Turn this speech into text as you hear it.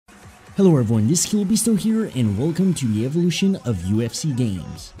Hello everyone, this is KiloBisto here and welcome to the evolution of UFC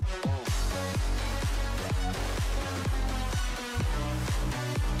Games.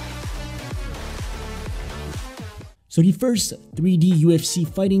 So the first 3D UFC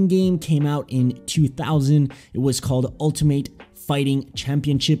fighting game came out in 2000. It was called Ultimate Fighting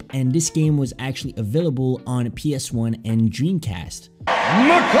Championship, and this game was actually available on PS1 and Dreamcast.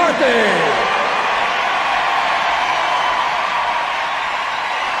 McCarthy!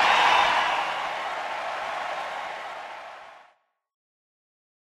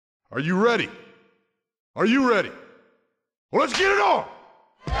 Are you ready? Are you ready? Well, let's get it on!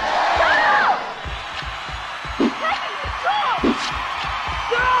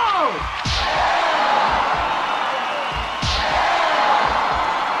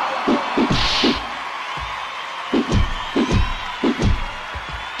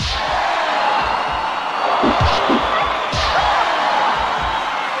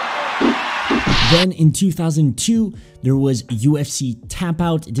 Then in 2002, there was UFC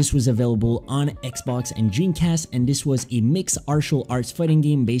Tapout. This was available on Xbox and Dreamcast, and this was a mixed martial arts fighting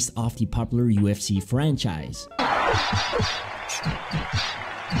game based off the popular UFC franchise.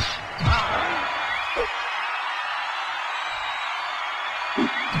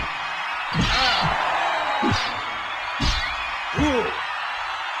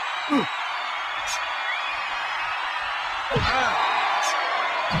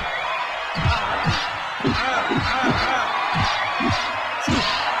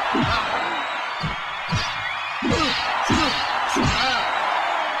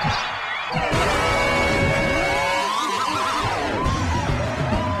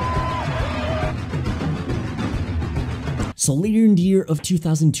 So later in the year of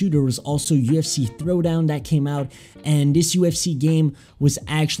 2002, there was also UFC Throwdown that came out, and this UFC game was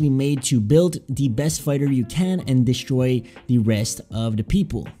actually made to build the best fighter you can and destroy the rest of the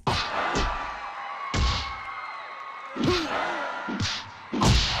people.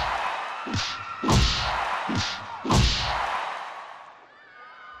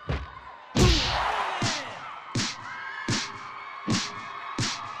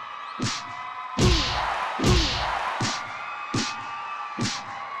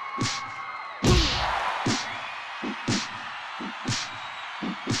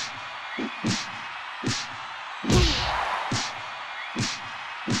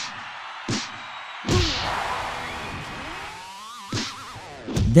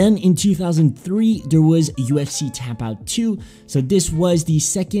 Then in 2003, there was UFC Tapout 2. So this was the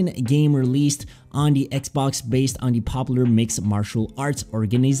second game released on the Xbox based on the popular mixed martial arts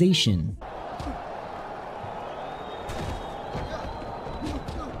organization.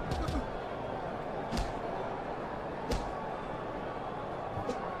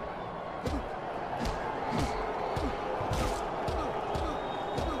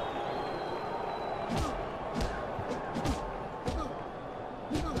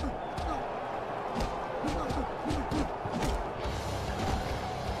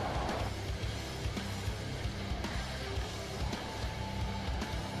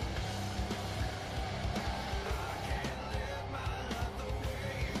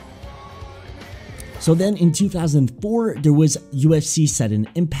 So then in 2004, there was UFC Sudden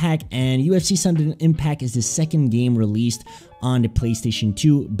Impact, and UFC Sudden Impact is the second game released on the PlayStation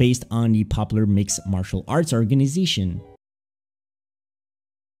 2 based on the popular mixed martial arts organization.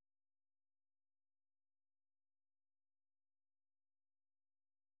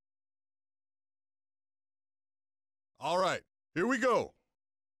 All right, here we go.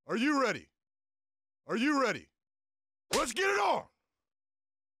 Are you ready? Are you ready? Let's get it on!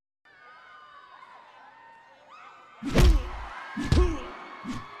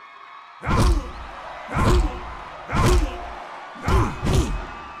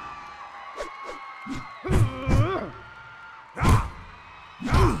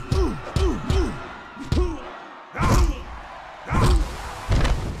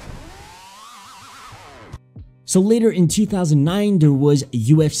 So later in 2009, there was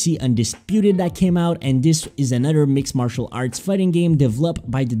UFC Undisputed that came out, and this is another mixed martial arts fighting game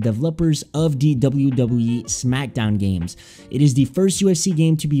developed by the developers of the WWE SmackDown games. It is the first UFC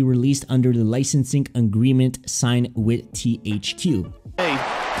game to be released under the licensing agreement signed with THQ. Hey.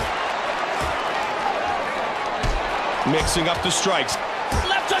 Mixing up the strikes.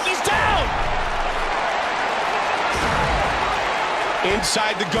 Left hook, he's down!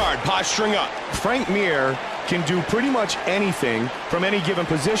 Inside the guard, posturing up. Frank Mir can do pretty much anything from any given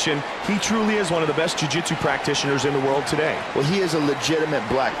position. He truly is one of the best jiu-jitsu practitioners in the world today. Well, he is a legitimate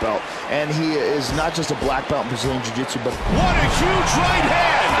black belt, and he is not just a black belt in Brazilian jiu-jitsu, but what a huge right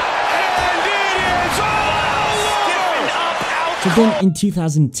hand! And it is all over! Stiffen up So then in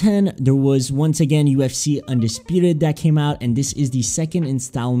 2010, there was once again UFC Undisputed that came out, and this is the second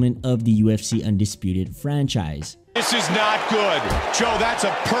installment of the UFC Undisputed franchise. This is not good. Joe, that's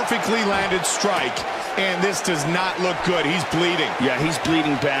a perfectly landed strike, and this does not look good. He's bleeding. Yeah, he's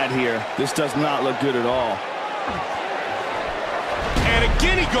bleeding bad here. This does not look good at all. And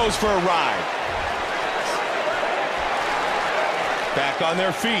again, he goes for a ride. Back on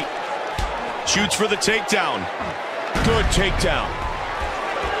their feet. Shoots for the takedown. Good takedown.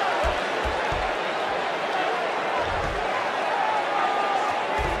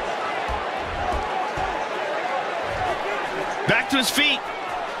 Back to his feet.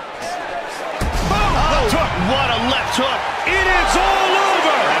 Oh, what a left hook. it is all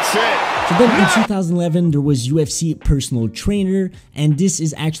over. That's it. So then in 2011, there was UFC Personal Trainer, and this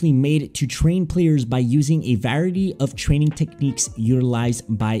is actually made to train players by using a variety of training techniques utilized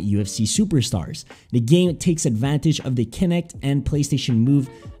by UFC superstars. The game takes advantage of the Kinect and PlayStation Move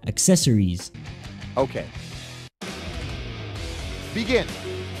accessories. Okay. Begin.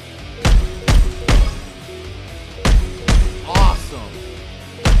 Awesome.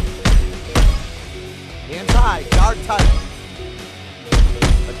 Hands high, guard tight.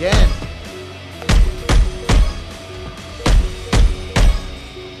 Again.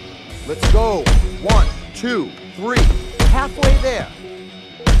 Let's go. 1, 2, 3. Halfway there.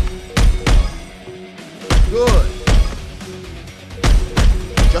 Good.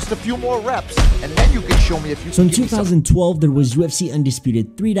 Just a few more reps, and then you can show me if you So in can give me some. 2012, there was UFC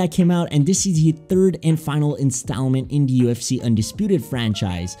Undisputed 3 that came out, and this is the third and final installment in the UFC Undisputed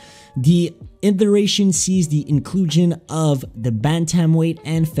franchise. The iteration sees the inclusion of the bantamweight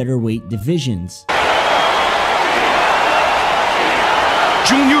and featherweight divisions.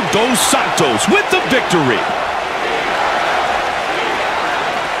 Junior Dos Santos with the victory.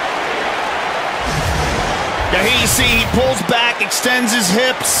 Yeah, here you see he pulls back, extends his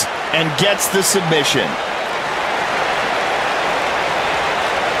hips, and gets the submission.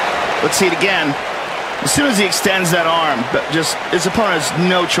 Let's see it again. As soon as he extends that arm, but just his opponent has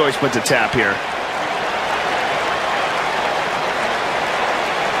no choice but to tap here.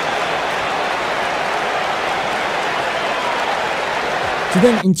 So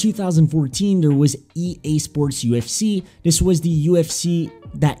then in 2014, there was EA Sports UFC. This was the UFC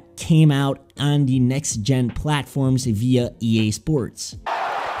that came out on the next-gen platforms via EA Sports.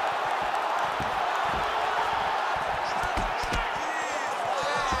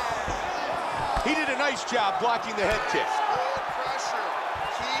 He did a nice job blocking the head kick.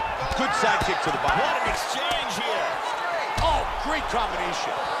 Good side kick to the body. What an exchange here. Oh, great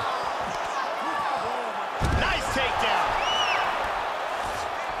combination. Nice takedown.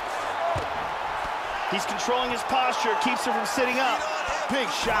 He's controlling his posture, keeps him from sitting up. Big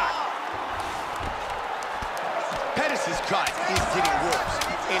shot. Pettis' cut is getting worse,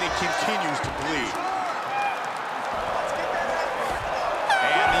 and it continues to bleed.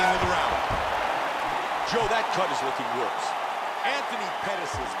 And the end of the round. Joe, that cut is looking worse. Anthony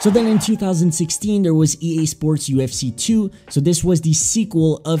Pettis' So then in 2016, there was EA Sports UFC 2. So this was the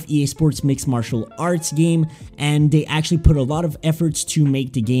sequel of EA Sports Mixed Martial Arts game, and they actually put a lot of efforts to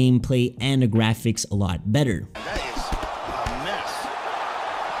make the gameplay and the graphics a lot better. That is a mess.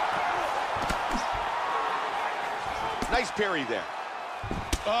 nice parry there.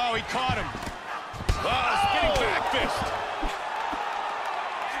 Oh, he caught him. Oh, spinning back fist.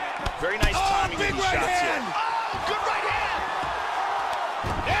 Very nice timing big of these right shots hand. here. Oh, good right hand.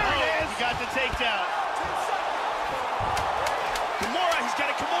 There it is. He got the takedown. Kimura, he's got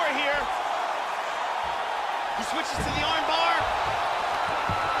a Kimura here. He switches to the arm bar.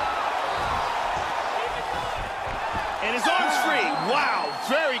 And his arm's free. Wow,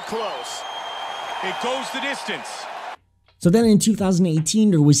 very close. It goes the distance. So then in 2018,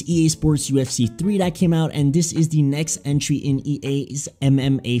 there was EA Sports UFC 3 that came out, and this is the next entry in EA's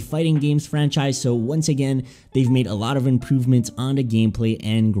MMA fighting games franchise. So once again, they've made a lot of improvements on the gameplay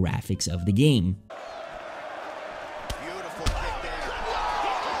and graphics of the game. Beautiful kick there.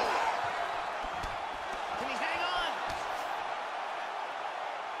 Can he hang on?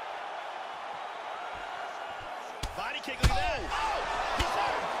 Body kick, look at that. He's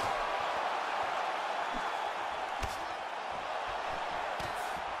hurt.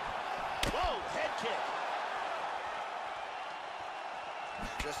 Whoa, head kick.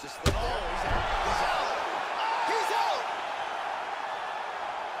 Just a slip there. He's out. He's out. He's out.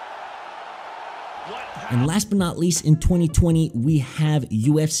 And last but not least, in 2020, we have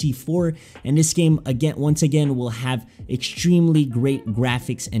UFC 4, and this game, once again, will have extremely great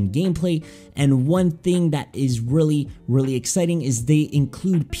graphics and gameplay. And one thing that is really exciting is they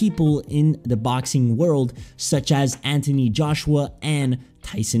include people in the boxing world, such as Anthony Joshua and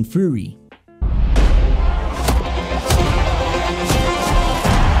Tyson Fury.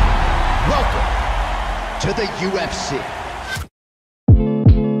 Welcome to the UFC.